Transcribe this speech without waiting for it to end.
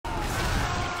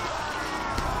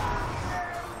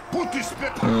Pootis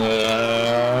Pow!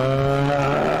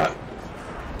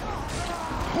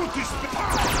 Pootis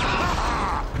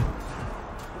Pow!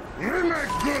 You're a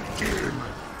good team!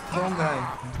 Wrong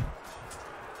guy.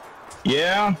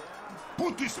 Yeah?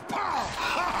 Pootis Pow!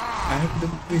 I have to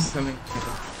do something.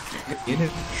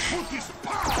 Pootis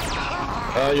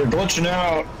Pow! You're glitching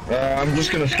out. I'm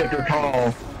just gonna skip your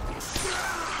call.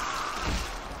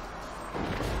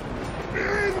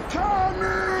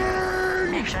 Incoming!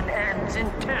 Mission ends in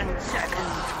 10 seconds.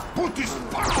 Pootis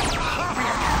Pow!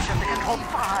 Reaction in control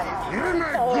 5, You're a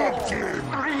 4, good team!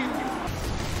 3.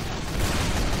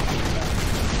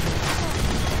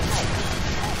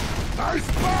 I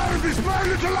spy this man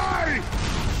little eye!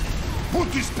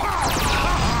 Pootis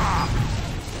Pow!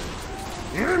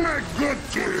 You're a good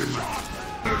team!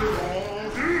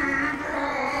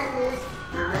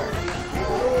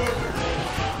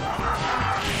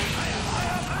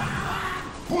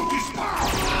 Pootis Pow!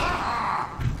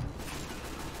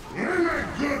 You're a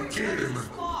good team!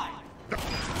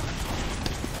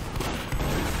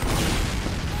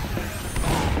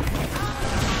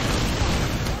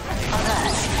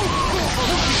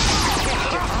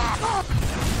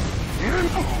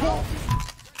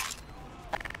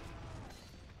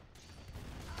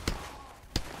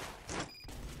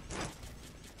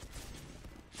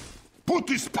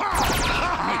 Pootis Pow!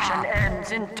 Mission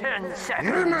ends in 10 seconds.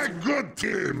 You're a good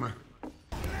team!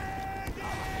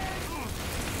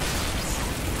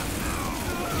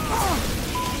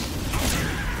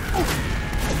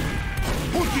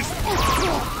 Pootis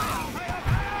Pow!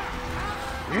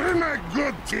 You're a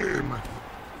good team!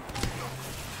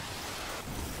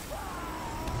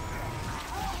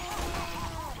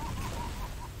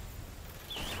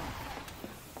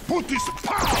 Pootis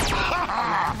Pow!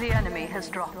 The enemy has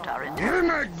dropped our intel.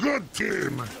 You're a good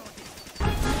team!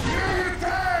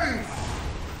 Militants!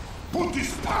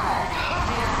 Pootis Pow!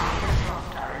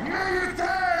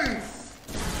 Militants!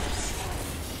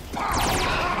 Pow!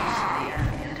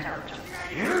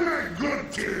 You're a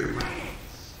good team!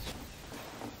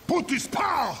 Pootis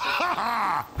Pow!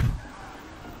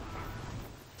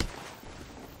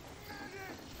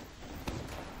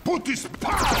 Pootis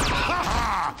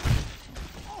Pow!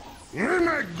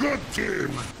 You're a good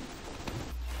team!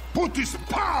 Pootis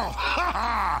Pow!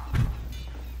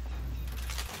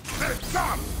 Heads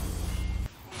up!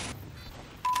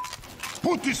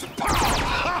 Pootis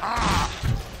Pow!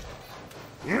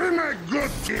 You're a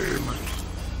good team!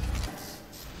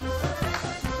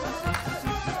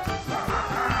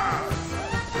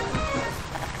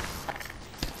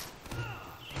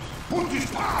 Pootis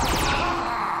Pow!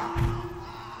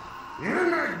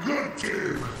 You're a good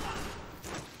team!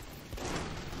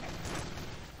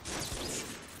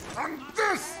 And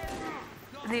this!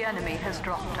 The enemy has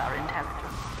dropped our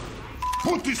intelligence.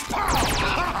 Pootis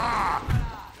Pow!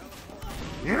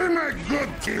 You're a good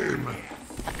team!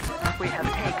 We have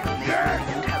taken the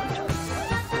enemy intelligence.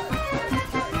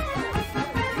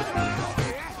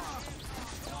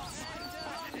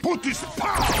 Pootis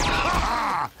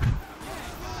Pow!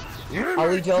 I'll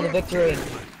lead you all to victory.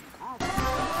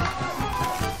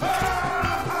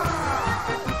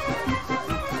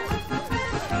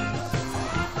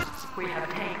 We have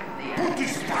taken the enemy.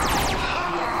 Pootis Pow!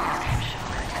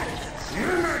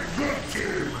 You're a good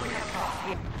team!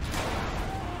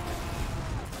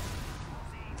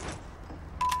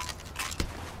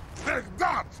 Take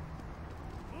that!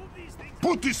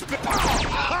 Pootis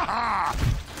Pow!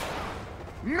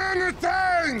 Many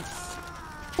thanks!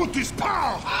 Pootis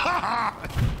Pow!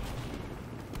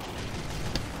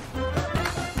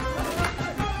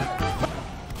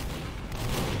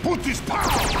 Pootis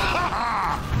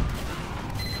Pow!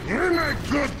 You're a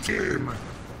good team!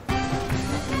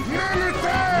 Many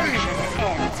thanks! Mission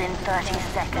ends in 30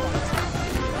 seconds.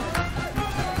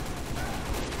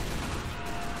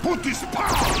 Pootis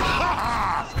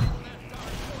Pow!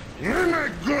 You're a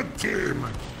good team!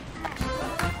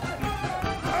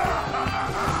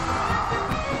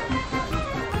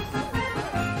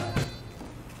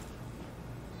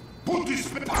 Pootis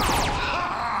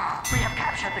Pow! We have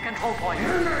captured the control point.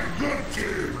 You're a good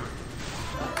team!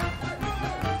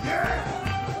 Yes!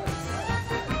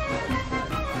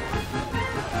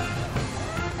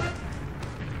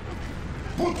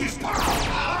 Pootis Pow!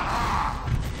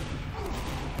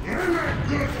 You're a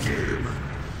good team!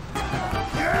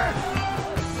 Yes!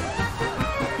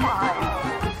 5,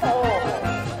 4,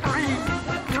 3,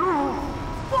 2,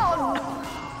 1.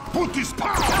 Pootis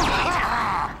Pow!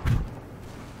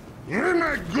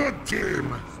 You're a good team!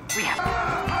 We have.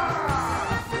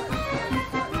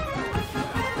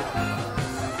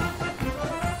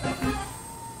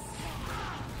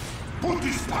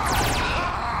 Pootis Pow!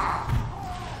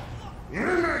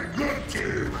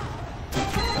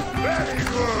 Very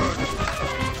good.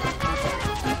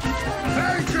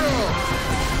 Thank you.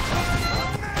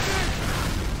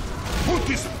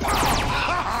 Pootis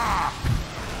Pow.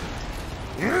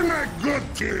 In a good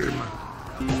team.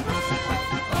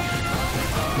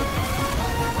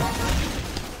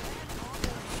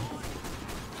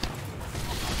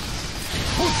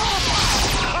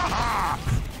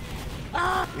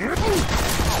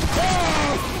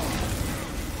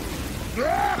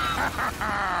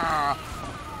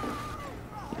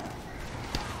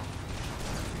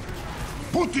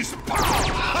 Pootis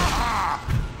Pow!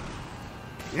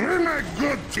 In a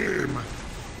good team!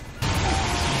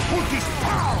 Pootis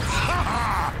Pow!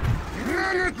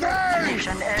 Anything!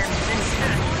 Mission ends in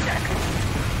 30 seconds.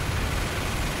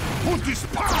 Pootis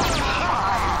Pow!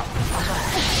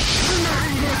 In a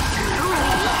good team!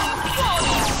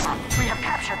 We have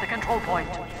captured the control point.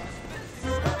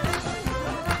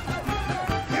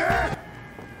 Yeah!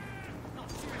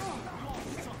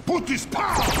 Pootis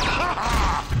Pow!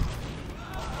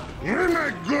 In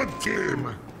a good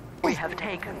team! We have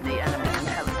taken the enemy's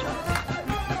intelligence.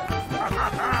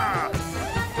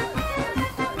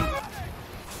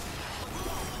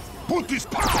 Pootis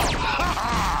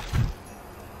Pow!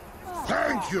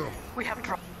 Thank you! We have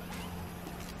dropped.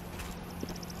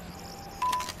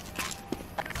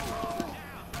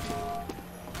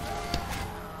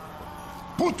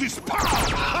 Pootis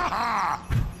Pow!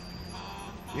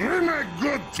 In a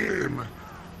good team!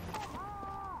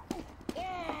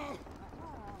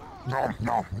 Nom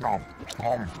nom nom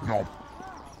nom nom.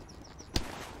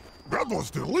 That was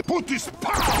delicious. Pootis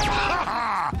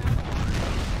Pow!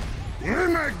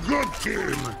 In a good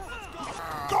team!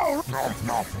 Go! Nom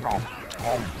nom nom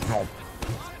nom nom.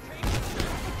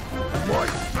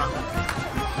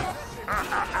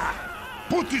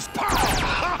 Pootis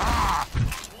Pow!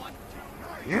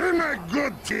 In a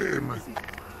good team!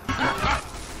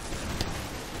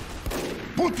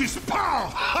 Pootis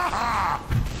Pow!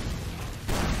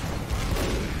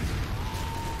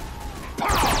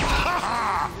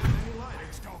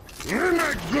 In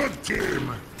a good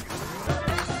team!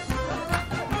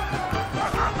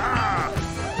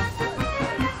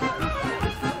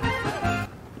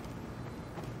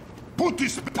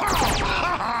 Pootis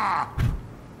Pow!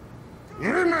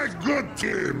 In a good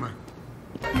team!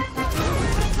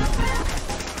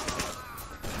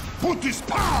 Pootis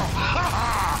Pow!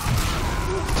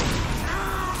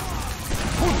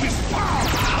 Pootis Pow!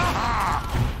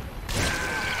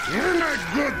 In a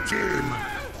good team!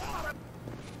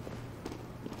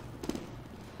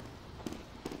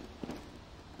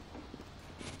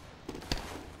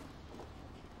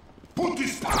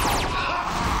 Pootis Pow!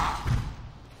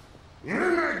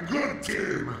 In a good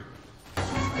team!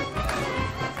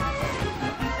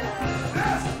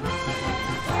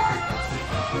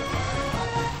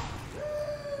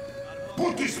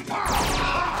 Pootis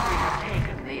Pow!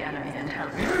 Taken the enemy's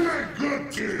intelligence. In a good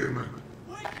team!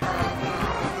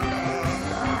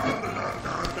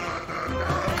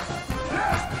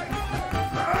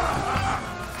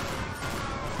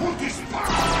 Pootis Pow!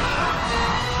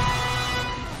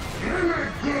 In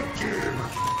a good team!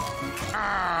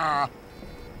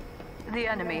 The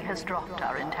enemy has dropped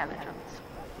our intelligence.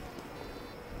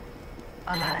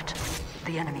 Alert.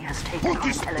 The enemy has taken our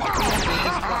Pootis intelligence. The enemy has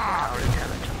dropped our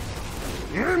intelligence.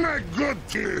 In a good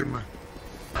team!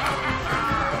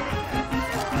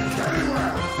 Very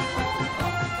well!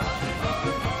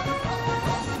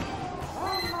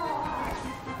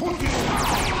 Pootis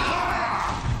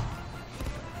Pow!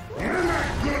 In a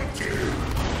good team!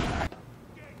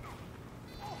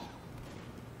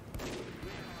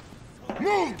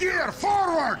 Move gear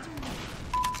forward!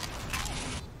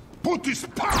 Pootis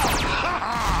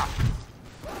Pow!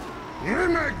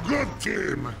 In a good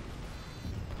team!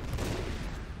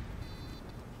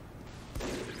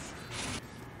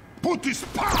 Pootis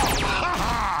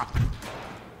Pow!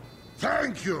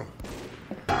 Thank you!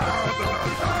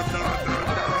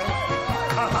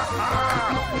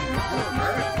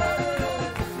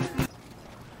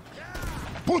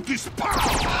 Pootis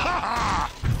Pow!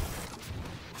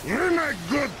 In a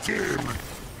good team!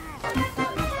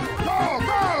 Go,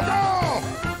 go, go!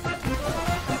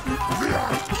 We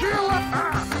are killing!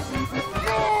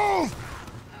 Move!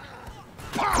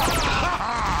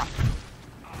 Pow!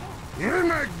 In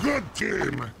a good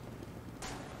team!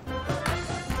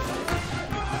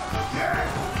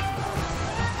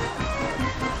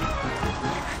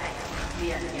 The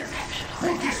enemy has captured our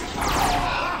intelligence. The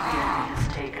enemy has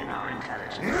taken our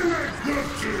intelligence. In a good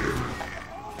team!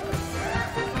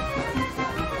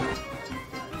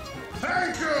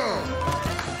 Thank you!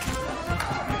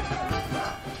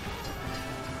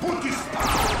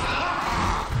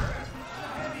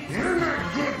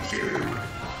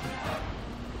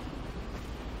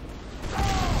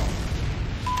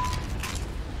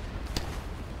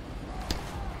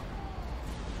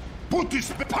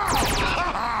 Pootis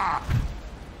Pow!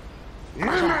 In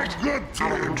a good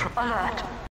Our team! control alert.